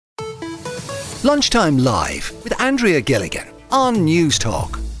Lunchtime Live with Andrea Gilligan on News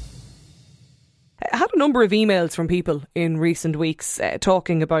Talk. I had a number of emails from people in recent weeks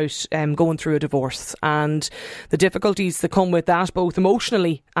talking about going through a divorce and the difficulties that come with that, both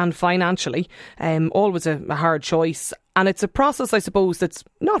emotionally and financially. Always a hard choice. And it's a process, I suppose, that's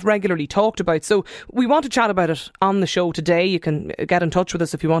not regularly talked about. So we want to chat about it on the show today. You can get in touch with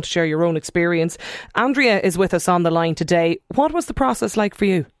us if you want to share your own experience. Andrea is with us on the line today. What was the process like for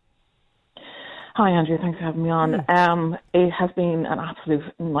you? Hi, Andrea. Thanks for having me on. It has been an absolute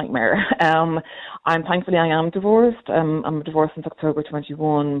nightmare. Thankfully I am divorced. I'm divorced since October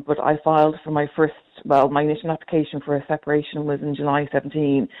 21, but I filed for my initial application for a separation was in July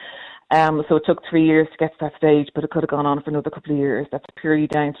 17. So it took 3 years to get to that stage, but it could have gone on for another couple of years. That's purely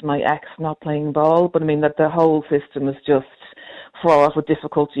down to my ex not playing ball. But I mean, that the whole system is just fraught with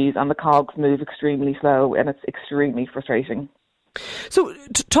difficulties and the cogs move extremely slow and it's extremely frustrating. So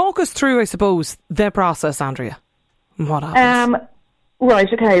talk us through, I suppose, the process, Andrea. What happens? Right,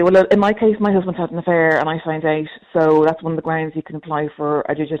 okay. Well, in my case, my husband had an affair and I found out. So that's one of the grounds you can apply for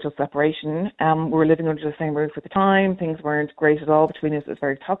a digital separation. We were living under the same roof at the time. Things weren't great at all between us. It was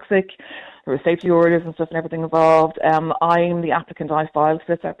very toxic. There were safety orders and stuff and everything involved. I'm the applicant. I filed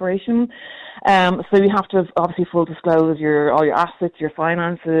for the separation. So you have to have obviously full disclose all your assets, your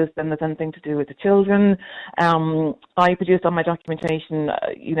finances, then there's anything to do with the children. I produced all my documentation,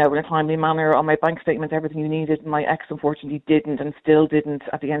 in a timely manner, on my bank statements, everything you needed. My ex unfortunately didn't and still didn't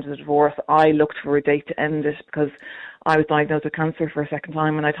at the end of the divorce. I looked for a date to end it because I was diagnosed with cancer for a second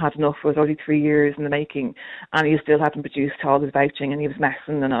time and I'd had enough. It was only 3 years in the making and he still hadn't produced all his vouching and he was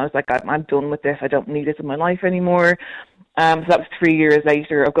messing and I was like, I'm done with this. I don't need it in my life anymore. So that was 3 years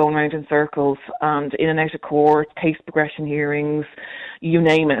later of going around in circles and in and out of court, case progression hearings, you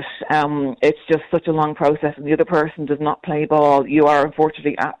name it. It's just such a long process and the other person does not play ball. You are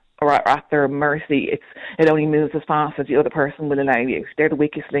unfortunately at their mercy. It only moves as fast as the other person will allow you. They're the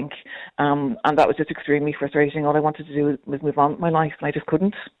weakest link. And that was just extremely frustrating. All I wanted to do was move on with my life and I just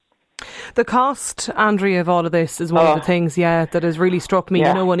couldn't. The cost, Andrea, of all of this is one of the things, that has really struck me.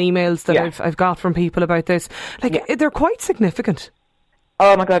 On emails that I've got from people about this. They're quite significant.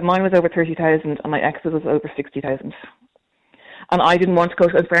 Oh my God, mine was over 30,000 and my ex's was over 60,000. And I didn't want to go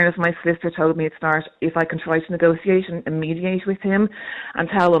to, in fairness, my solicitor told me at start, if I can try to negotiate and mediate with him and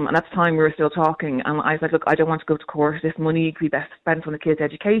tell him, and at the time we were still talking, and I was like, look, I don't want to go to court, this money could be best spent on the kids'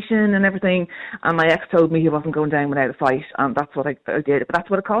 education and everything, and my ex told me he wasn't going down without a fight, and that's what I did, but that's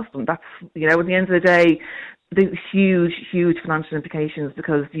what it cost him. That's, at the end of the day, the huge financial implications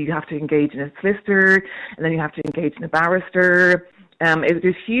because you have to engage in a solicitor, and then you have to engage in a barrister.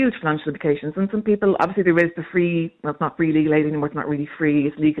 There's huge financial implications, and some people, obviously there is the free, well, it's not free legal aid anymore, it's not really free,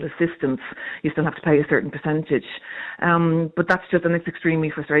 it's legal assistance. You still have to pay a certain percentage. But that's just, and it's extremely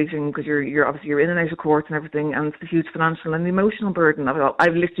frustrating because you're in and out of court and everything, and it's the huge financial and the emotional burden of it all. I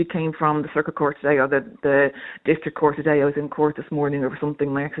literally came from the circuit court today, or the district court today. I was in court this morning over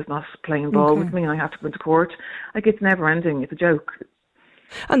something. My ex is not playing ball with me and I have to go into court. It's never ending, it's a joke.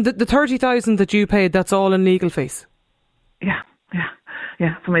 And the 30,000 that you paid, that's all in legal fees?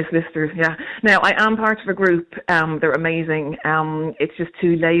 Yeah, for my solicitors, yeah. Now, I am part of a group. They're amazing. It's just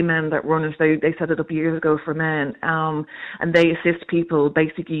two laymen that run it. They set it up years ago for men. And they assist people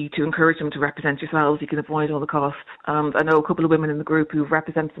basically to encourage them to represent yourselves. You can avoid all the costs. I know a couple of women in the group who've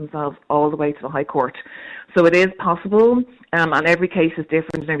represented themselves all the way to the High Court. So it is possible. And every case is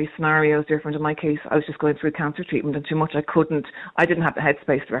different and every scenario is different. In my case, I was just going through cancer treatment and too much I didn't have the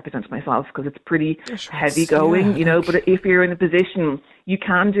headspace to represent myself because it's pretty heavy going, But if you're in a position, you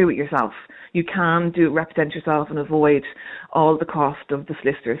can do it yourself. You can represent yourself and avoid all the cost of the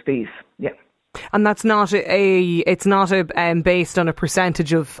solicitor's fees. Yeah. And that's not based on a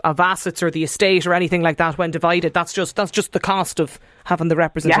percentage of assets or the estate or anything like that when divided. That's just the cost of having the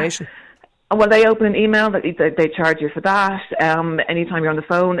representation. Yeah. Well, they open an email that they charge you for that. Anytime you're on the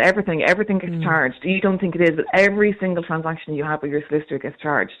phone, everything gets charged. You don't think it is, but every single transaction you have with your solicitor gets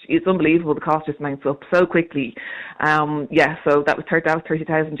charged. It's unbelievable. The cost just mounts up so quickly. So that was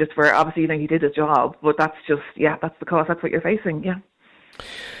 30,000 just for, obviously, he did his job, but that's just, that's the cost. That's what you're facing. Yeah.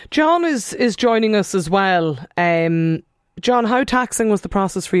 John is joining us as well. John, how taxing was the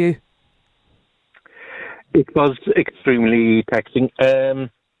process for you? It was extremely taxing.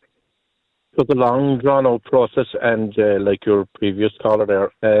 It was a long, drawn-out process, and like your previous caller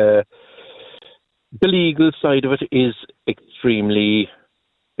there, the legal side of it is extremely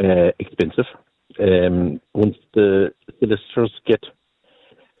expensive. Once the solicitors get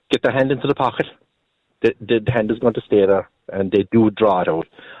their hand into the pocket, the hand is going to stay there, and they do draw it out.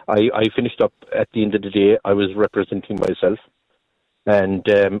 I finished up at the end of the day. I was representing myself, And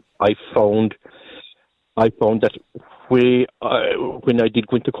I found that when I did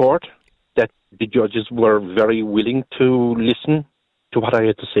go into court, that the judges were very willing to listen to what I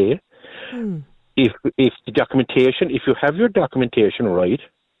had to say. Mm. If the documentation, if you have your documentation right,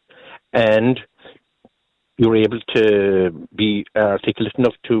 and you're able to be articulate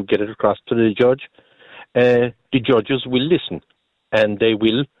enough to get it across to the judge, the judges will listen, and they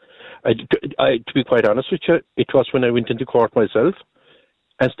will. To be quite honest with you, it was when I went into court myself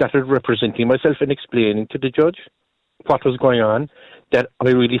and started representing myself and explaining to the judge what was going on, that I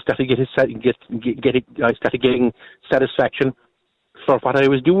really started I started getting satisfaction for what I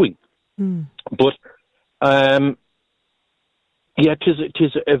was doing. Mm. But it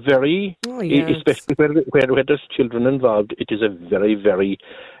is a very, especially where there's children involved, it is a very, very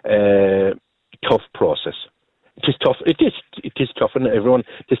tough process. It is tough. It is tough on everyone.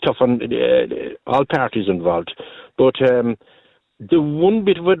 It is tough on all parties involved. But the one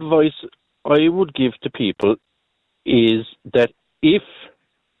bit of advice I would give to people is that if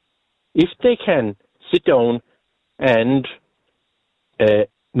they can sit down and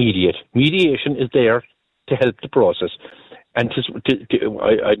mediation is there to help the process. And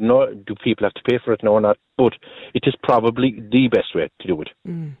I don't know, do people have to pay for it? No or not, but it is probably the best way to do it.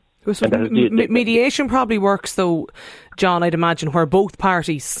 Mm. So mediation probably works, though, John, I'd imagine, where both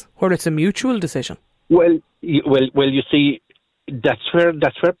parties, where it's a mutual decision. Well, you see, that's where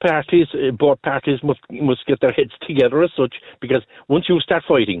both parties must get their heads together as such, because once you start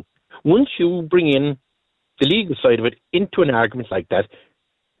fighting, once you bring in the legal side of it into an argument like that,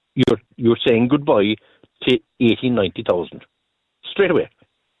 you're saying goodbye to 90,000 straight away.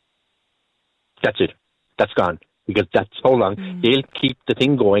 That's it. That's gone, because that's how long they'll keep the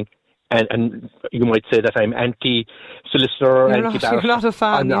thing going. And you might say that I'm anti-solicitor, anti-barrister. You're not a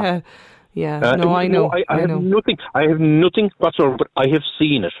fan, yeah. No, I know. I have nothing. I have nothing whatsoever. But I have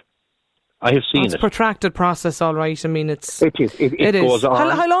seen it. It's a protracted process, all right. I mean, it is. It goes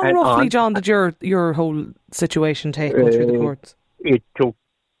on. How long roughly, John, did your whole situation take going through the courts? It took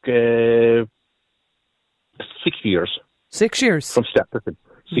 6 years. 6 years from start to finish.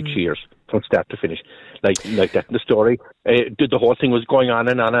 6 years from start to finish, like that in the story. The whole thing was going on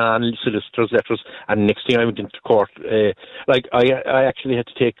and on, solicitors, letters, and next thing I went into court. I actually had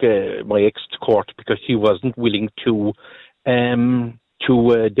to take my ex to court because she wasn't willing to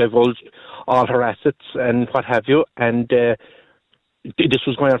divulge all her assets and what have you, and this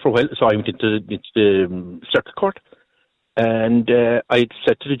was going on for a while. So I went into the circuit court, and I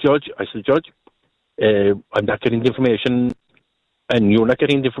said to the judge, Judge, I'm not getting the information, and you're not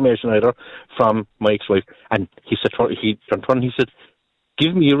getting the information either from my ex-wife. And he said,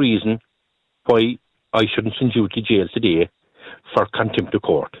 give me a reason why I shouldn't send you to jail today for contempt of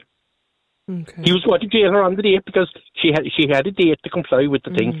court. Okay. He was going to jail her on the day because she had a date to comply with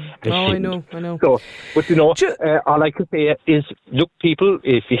the thing. And I know. So, but all I can say is, look, people,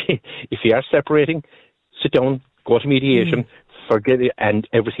 if you are separating, sit down, go to mediation. Forget it, and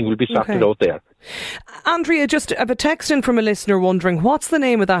everything will be sorted out there. Andrea, just have a text in from a listener wondering, what's the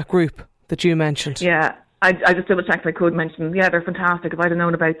name of that group that you mentioned? Yeah, I just double checked. I could mention. Yeah, they're fantastic. If I'd have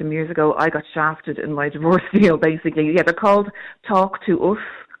known about them years ago, I got shafted in my divorce deal. Basically, yeah, they're called Talk to Us.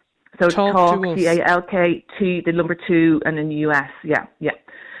 So Talk TALK, the number 2, and then US. Yeah.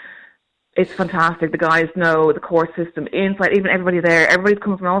 It's fantastic. The guys know the court system inside, even everybody there. Everybody's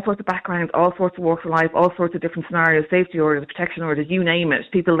coming from all sorts of backgrounds, all sorts of walks of life, all sorts of different scenarios, safety orders, protection orders, you name it.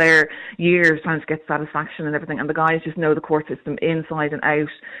 People there years trying to get satisfaction and everything. And the guys just know the court system inside and out,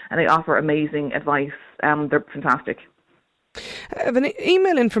 and they offer amazing advice. They're fantastic. I have an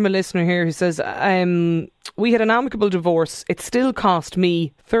email in from a listener here who says, we had an amicable divorce. It still cost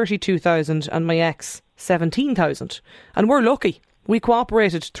me 32,000 and my ex 17,000. And we're lucky. We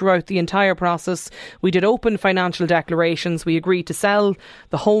cooperated throughout the entire process. We did open financial declarations. We agreed to sell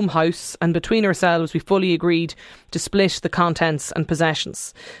the home house, and between ourselves we fully agreed to split the contents and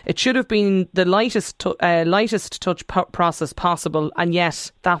possessions. It should have been the lightest touch process possible, and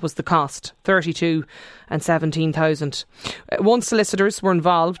yet that was the cost, 32 and 17,000. Once solicitors were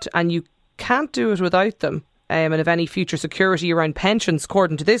involved, and you can't do it without them. And of any future security around pensions,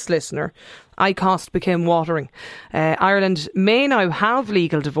 according to this listener, cost became watering. Ireland may now have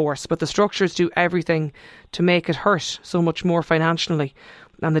legal divorce, but the structures do everything to make it hurt so much more financially,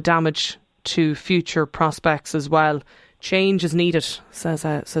 and the damage to future prospects as well. Change is needed, says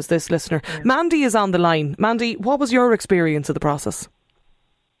this listener. Yeah. Mandy is on the line. Mandy, what was your experience of the process?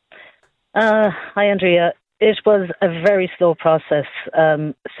 Hi, Andrea. It was a very slow process.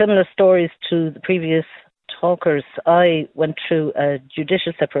 Similar stories to the previous talkers. I went through a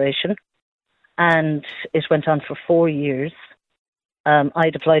judicial separation, and it went on for 4 years.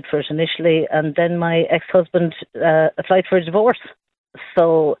 I'd applied for it initially, and then my ex-husband applied for a divorce.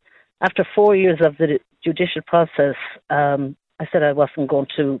 So after 4 years of the judicial process, I said I wasn't going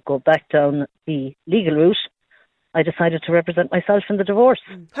to go back down the legal route. I decided to represent myself in the divorce.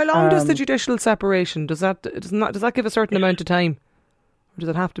 How long does the judicial separation, does that give a certain amount of time? Or does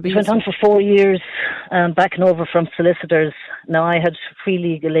it have to be? It went on for 4 years, back and over from solicitors. Now, I had free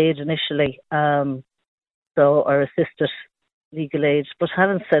legal aid initially, or assisted legal aid. But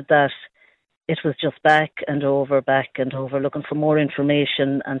having said that, it was just back and over, looking for more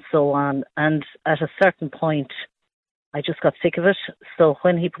information and so on. And at a certain point, I just got sick of it. So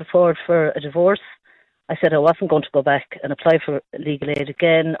when he put forward for a divorce, I said I wasn't going to go back and apply for legal aid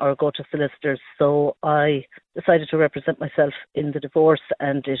again or go to solicitors. So I decided to represent myself in the divorce,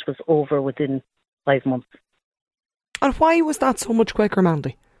 and it was over within 5 months. And why was that so much quicker,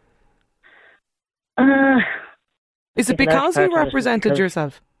 Mandy? Is it because you represented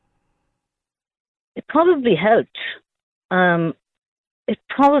yourself? It probably helped. And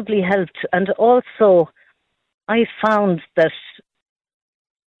also I found that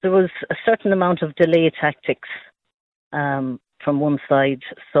there was a certain amount of delay tactics from one side.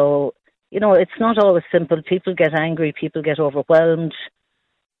 So, it's not always simple. People get angry, people get overwhelmed,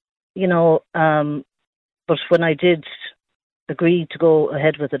 but when I did agree to go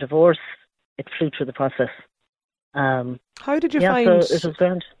ahead with the divorce, it flew through the process. How did you find? So it was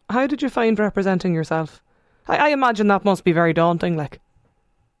grand. How did you find representing yourself? I imagine that must be very daunting.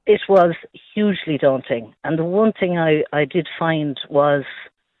 It was hugely daunting, and the one thing I did find was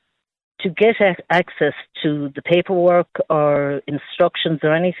to get access to the paperwork or instructions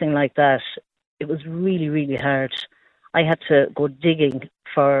or anything like that. It was really, really hard. I had to go digging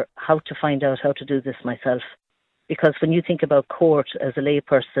for how to find out how to do this myself, because when you think about court as a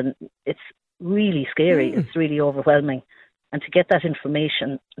layperson, it's really scary. It's really overwhelming. And to get that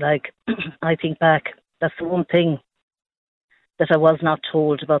information, I think back, that's the one thing that I was not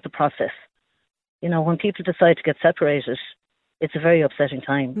told about the process. When people decide to get separated, it's a very upsetting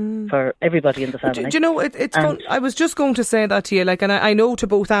time for everybody in the family. Do you know, it's fun. I was just going to say that to you, and I know to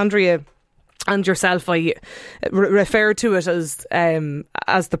both Andrea and yourself, I refer to it as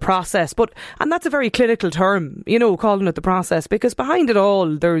the process, and that's a very clinical term, calling it the process, because behind it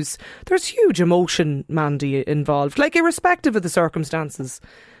all, there's huge emotion, Mandy, involved. Irrespective of the circumstances,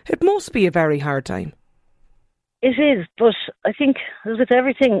 it must be a very hard time. It is, but I think with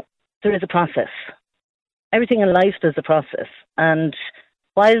everything, there is a process. Everything in life, there's a process. And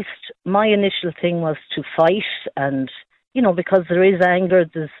whilst my initial thing was to fight, and, because there is anger,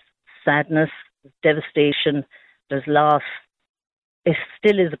 there's sadness, there's devastation, there's loss, it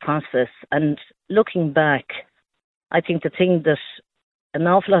still is a process. And looking back, I think the thing that an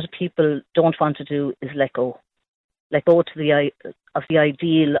awful lot of people don't want to do is let go. Let go to the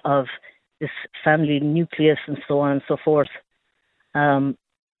ideal of this family nucleus and so on and so forth.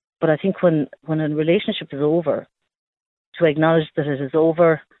 But I think when a relationship is over, to acknowledge that it is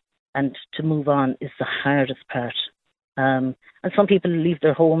over and to move on is the hardest part. And some people leave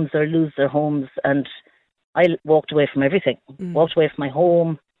their homes or lose their homes, and I walked away from everything. Walked away from my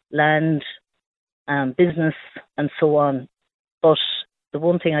home, land, business, and so on. But the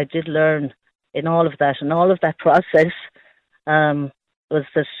one thing I did learn in all of that process, was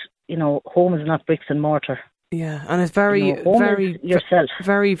that, home is not bricks and mortar. Yeah, and it's very yourself.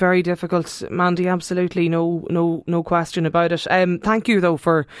 Very, very difficult, Mandy. Absolutely, no question about it. Thank you though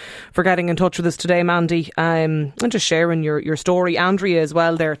for getting in touch with us today, Mandy, and just sharing your story. Andrea as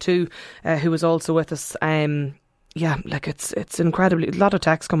well there too, who was also with us. It's incredibly a lot of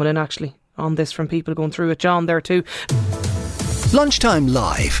text coming in actually on this from people going through it. John there too. Lunchtime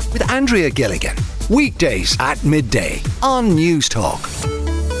Live with Andrea Gilligan. Weekdays at midday on News Talk.